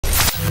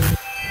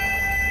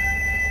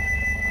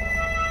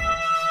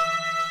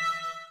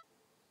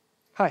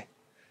Hi,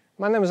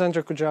 my name is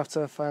Andrew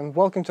Kudryavtsev and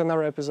welcome to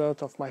another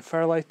episode of my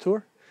Fairlight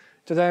tour.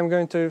 Today I'm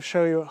going to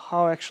show you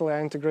how actually I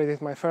integrated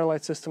my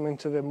Fairlight system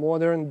into the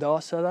modern DAW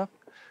setup,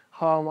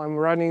 how I'm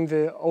running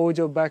the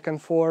audio back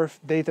and forth,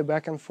 data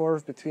back and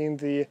forth between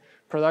the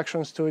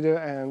production studio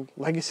and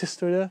legacy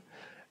studio,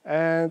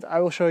 and I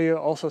will show you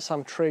also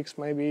some tricks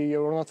maybe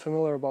you're not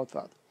familiar about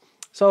that.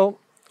 So,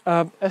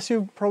 as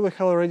you probably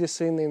have already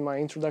seen in my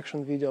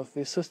introduction video of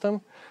this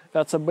system,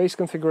 that's a base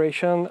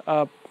configuration.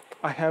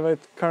 I have it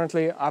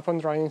currently up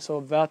and running,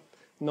 so that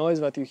noise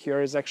that you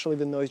hear is actually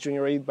the noise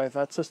generated by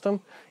that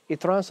system.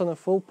 It runs on a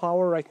full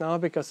power right now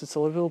because it's a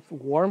little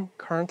warm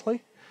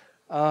currently,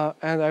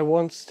 and I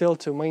want still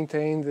to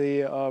maintain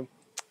the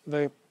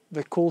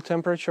cool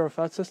temperature of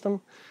that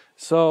system.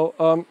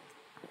 So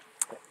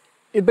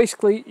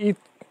it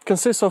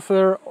consists of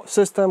a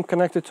system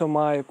connected to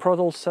my Pro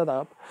Tools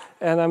setup,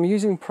 and I'm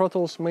using Pro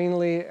Tools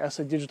mainly as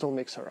a digital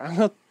mixer.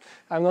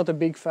 I'm not a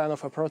big fan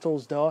of a Pro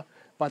Tools DAW,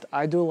 but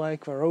I do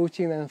like the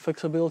routine and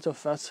flexibility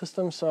of that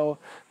system. So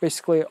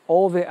basically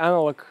all the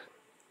analog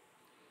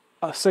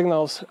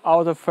signals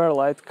out of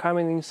Fairlight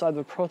coming inside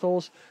the Pro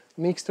Tools,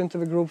 mixed into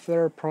the group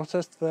there,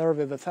 processed there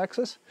with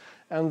effects,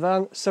 and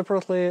then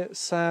separately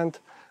sent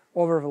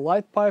over the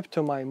light pipe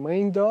to my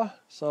main DAW.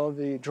 So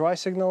the dry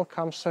signal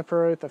comes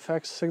separate,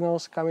 effects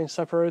signals come in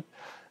separate,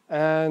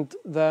 and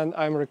then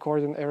I'm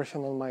recording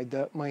everything on my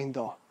main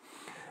DAW.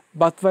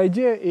 But the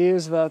idea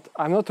is that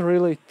I'm not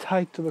really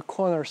tied to the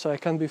corner, so I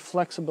can be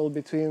flexible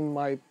between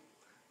my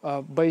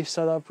bass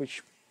setup,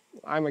 which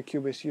I'm a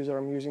Cubase user,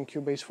 I'm using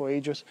Cubase for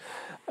ages,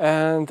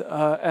 and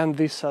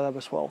this setup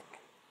as well.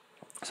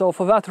 So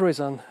for that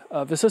reason,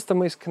 the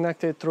system is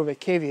connected through the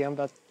KVM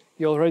that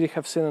you already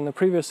have seen in the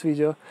previous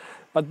video,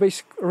 but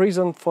basic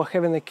reason for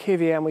having a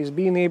KVM is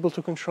being able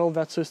to control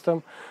that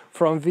system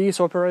from this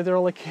operator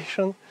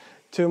location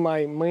to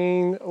my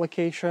main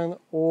location,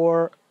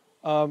 or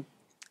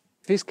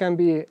this can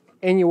be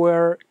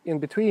anywhere in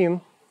between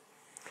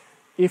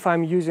if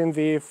I'm using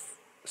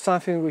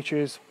something which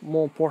is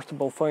more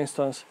portable. For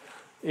instance,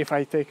 if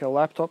I take a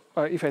laptop,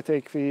 if I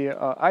take the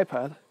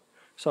iPad,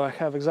 so I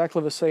have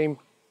exactly the same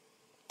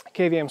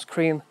KVM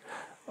screen,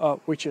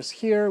 which is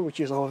here, which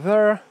is over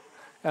there,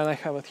 and I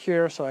have it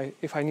here, so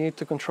if I need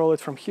to control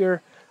it from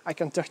here, I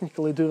can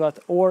technically do that.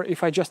 Or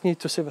if I just need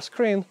to see the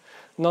screen,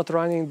 not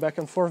running back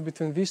and forth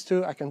between these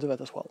two, I can do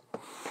that as well.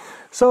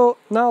 So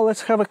now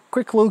let's have a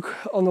quick look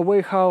on the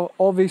way how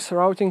all this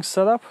routing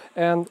set up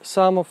and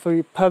some of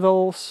the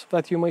pedals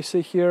that you may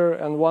see here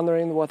and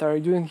wondering what are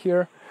you doing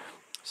here.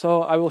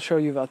 So I will show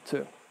you that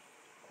too.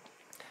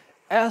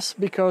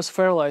 Because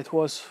Fairlight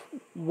was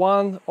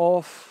one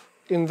of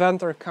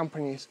inventor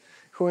companies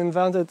who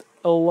invented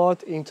a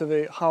lot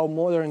into how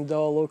modern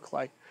DAW look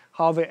like,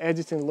 how the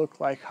editing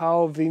looked like,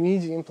 how the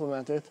MIDI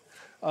implemented.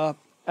 At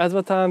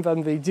the time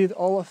when they did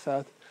all of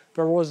that,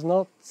 there was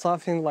not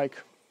something like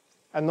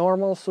a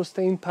normal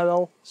sustain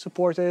pedal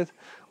supported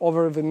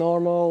over the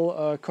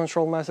normal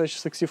control message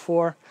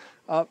 64.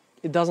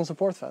 It doesn't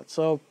support that.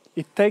 So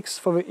it takes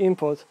for the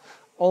input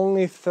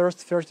only first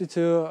 32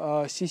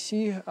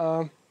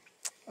 cc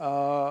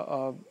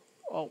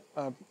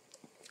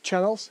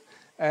channels,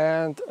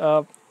 and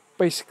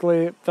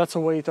basically that's the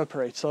way it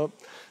operates. So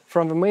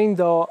from the main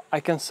DAW,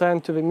 I can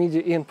send to the MIDI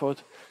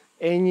input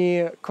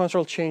any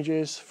control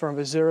changes from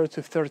the 0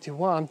 to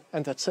 31,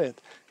 and that's it.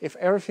 If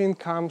everything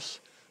comes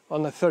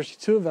on the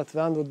 32, that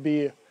then would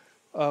be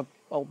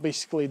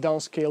basically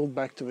downscaled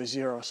back to the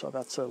 0, so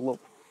that's a loop.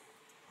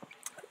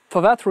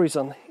 For that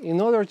reason,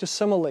 in order to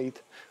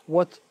simulate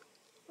what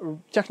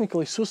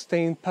technically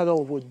sustained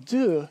pedal would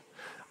do,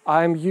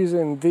 I'm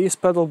using this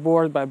pedal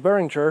board by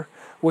Behringer,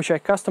 which I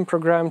custom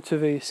programmed to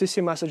the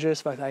CC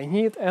messages that I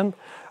need, and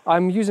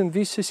I'm using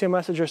these CC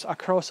messages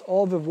across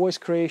all the voice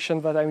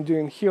creation that I'm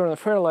doing here on the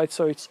Fairlight,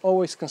 so it's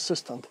always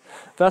consistent.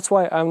 That's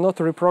why I'm not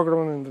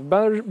reprogramming the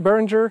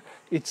Behringer.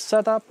 It's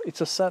set up,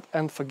 it's a set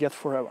and forget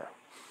forever.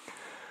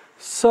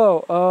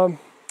 So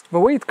the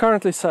way it's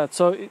currently set,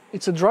 so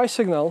it's a dry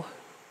signal,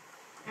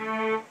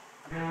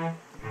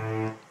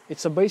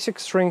 it's a basic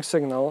string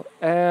signal,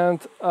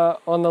 and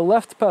on the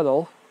left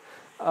pedal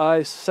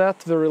I set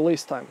the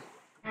release time.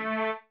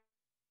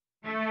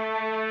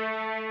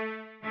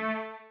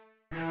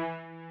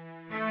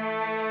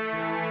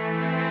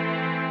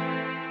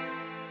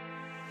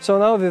 So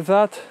now with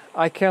that,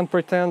 I can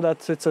pretend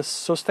that it's a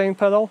sustain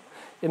pedal.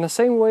 In the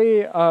same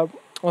way, on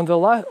the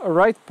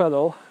right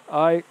pedal,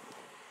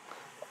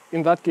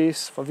 in that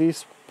case, for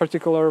this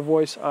particular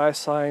voice, I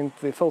assigned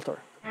the filter.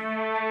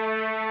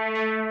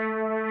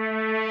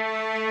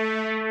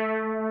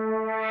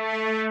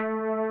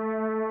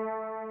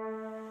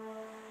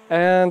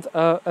 And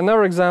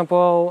another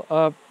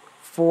example,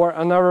 for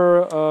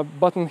another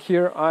button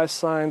here, I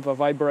assigned the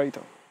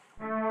vibrato.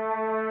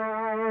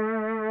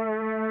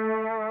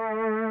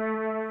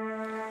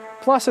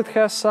 Plus it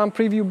has some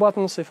preview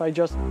buttons. If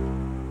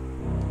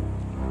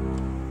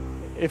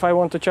I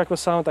want to check the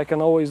sound, I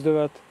can always do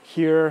it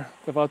here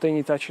without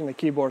any touching the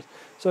keyboard.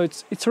 So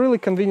it's a really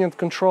convenient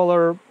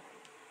controller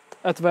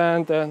at the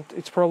end, and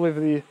it's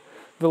probably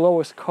the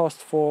lowest cost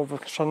for the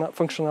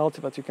functionality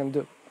that you can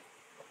do.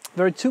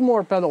 There are two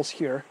more pedals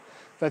here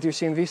that you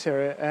see in this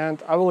area,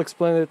 and I will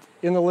explain it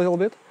in a little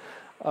bit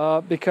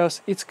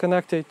because it's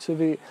connected to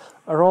the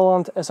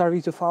Roland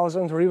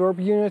SRV2000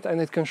 reverb unit, and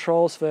it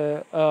controls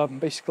the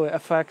basically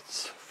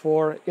effects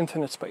for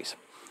infinite space.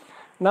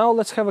 Now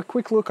let's have a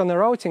quick look on the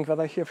routing that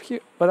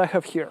I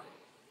have here.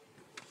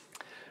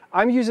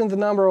 I'm using the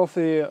number of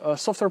the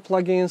software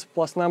plugins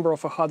plus number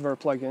of hardware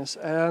plugins,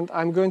 and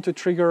I'm going to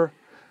trigger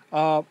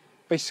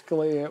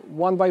basically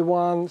one by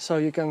one so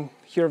you can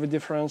hear the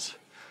difference.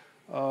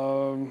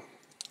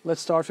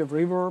 Let's start with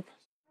reverb.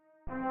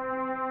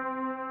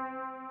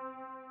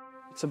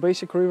 It's a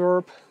basic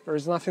reverb, there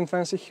is nothing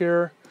fancy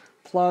here,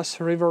 plus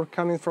reverb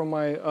coming from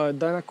my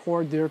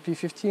Dynacore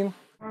DRP15.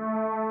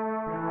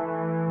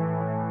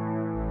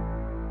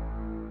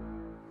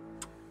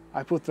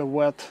 I put the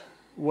wet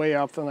way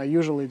up than I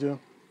usually do.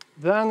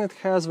 Then it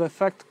has the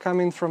effect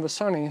coming from the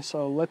Sony,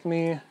 so let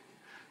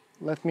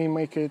me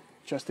make it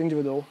just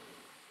individual.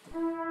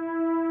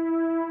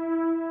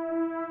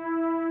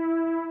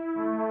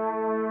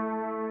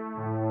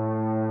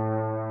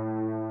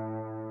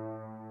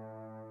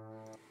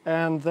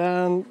 And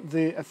then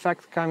the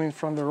effect coming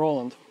from the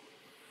Roland.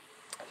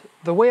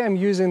 The way I'm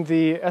using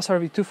the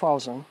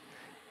SRV2000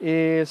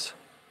 is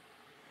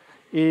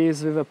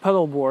with a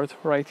pedal board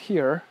right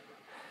here,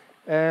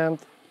 and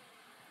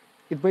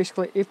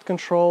it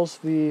controls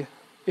the,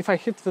 if I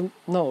hit the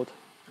note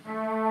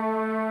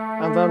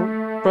and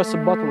then press a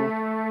button,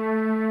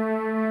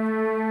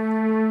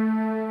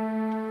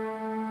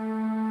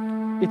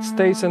 it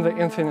stays in the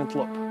infinite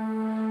loop.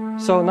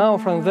 So now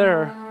from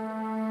there,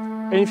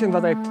 anything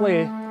that I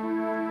play,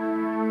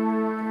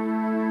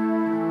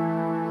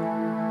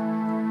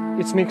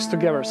 it's mixed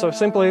together. So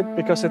simply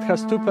because it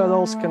has two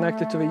pedals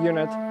connected to the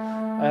unit,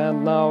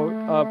 and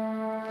now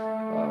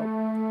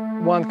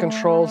one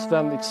controls,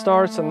 then it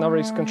starts, and another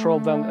is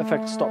controlled, then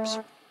effect stops.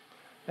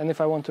 And if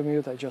I want to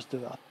mute, I just do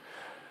that.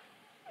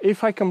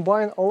 If I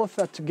combine all of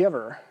that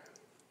together,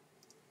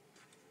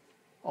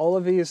 all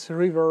of these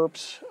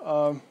reverbs,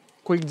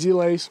 quick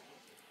delays,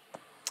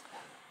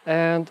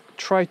 and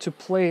try to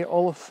play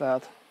all of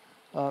that,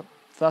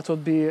 that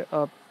would be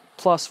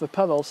plus the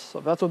pedals, so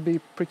that would be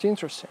pretty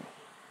interesting.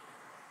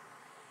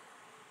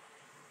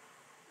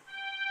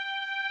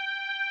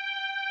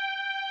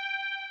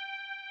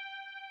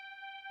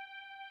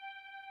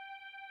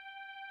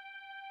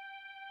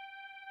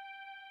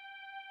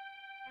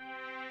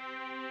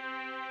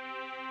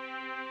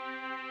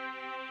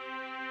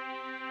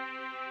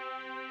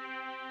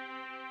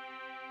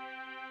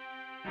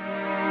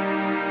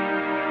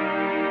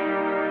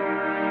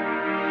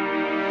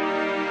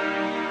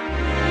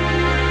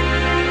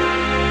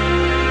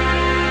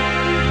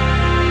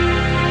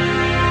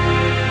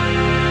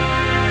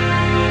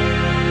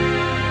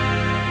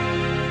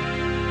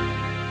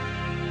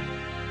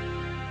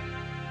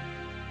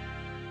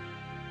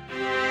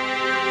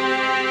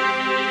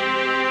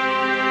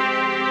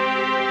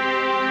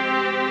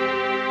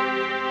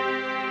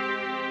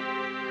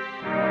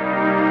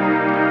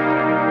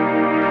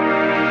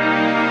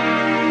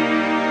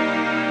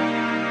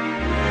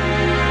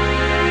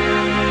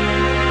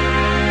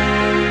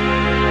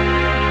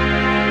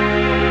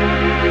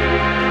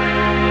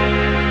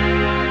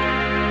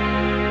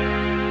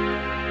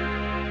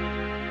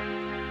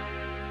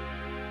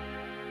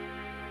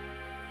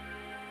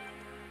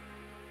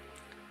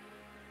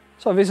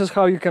 So this is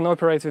how you can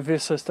operate with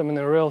this system in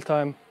real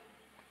time.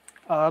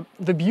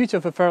 The beauty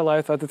of a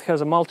Fairlight is that it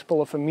has a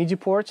multiple of a MIDI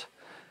ports,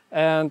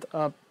 and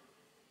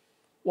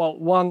well,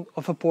 one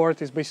of a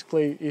port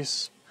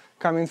is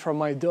coming from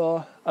my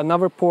DAW,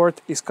 another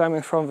port is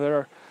coming from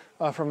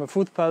the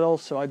foot pedal,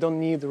 so I don't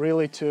need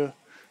really to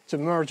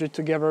merge it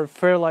together.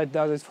 Fairlight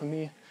does it for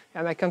me,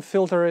 and I can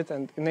filter it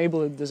and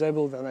enable it,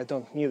 disable it, and I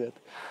don't need it.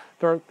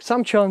 There are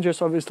some challenges,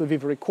 obviously,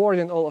 with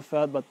recording all of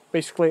that, but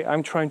basically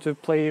I'm trying to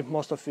play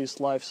most of this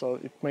live, so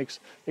it makes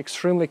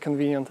extremely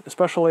convenient,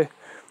 especially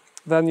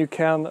then you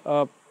can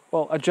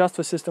well, adjust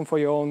the system for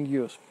your own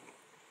use.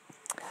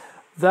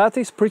 That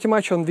is pretty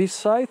much on this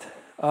side.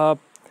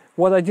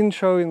 What I didn't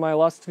show in my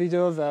last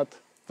video, that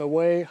the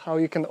way how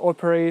you can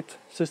operate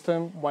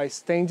system by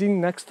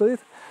standing next to it,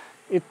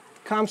 it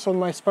comes on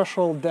my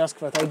special desk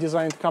that I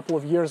designed a couple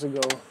of years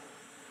ago.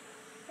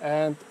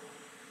 And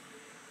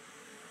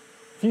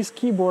this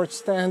keyboard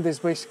stand is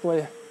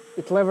basically,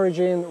 it's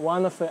leveraging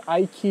one of the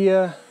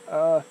IKEA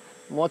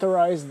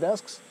motorized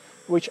desks,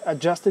 which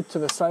adjusted to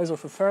the size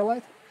of a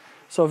Fairlight.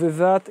 So with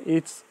that,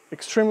 it's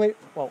extremely,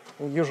 well,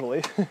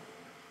 usually,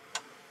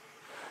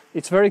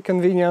 it's very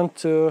convenient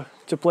to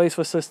place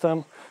the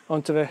system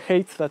onto the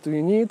height that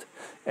you need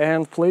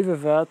and play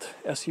with that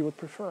as you would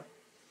prefer.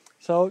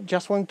 So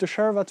just wanted to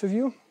share that with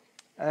you,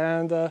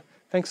 and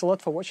thanks a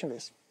lot for watching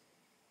this.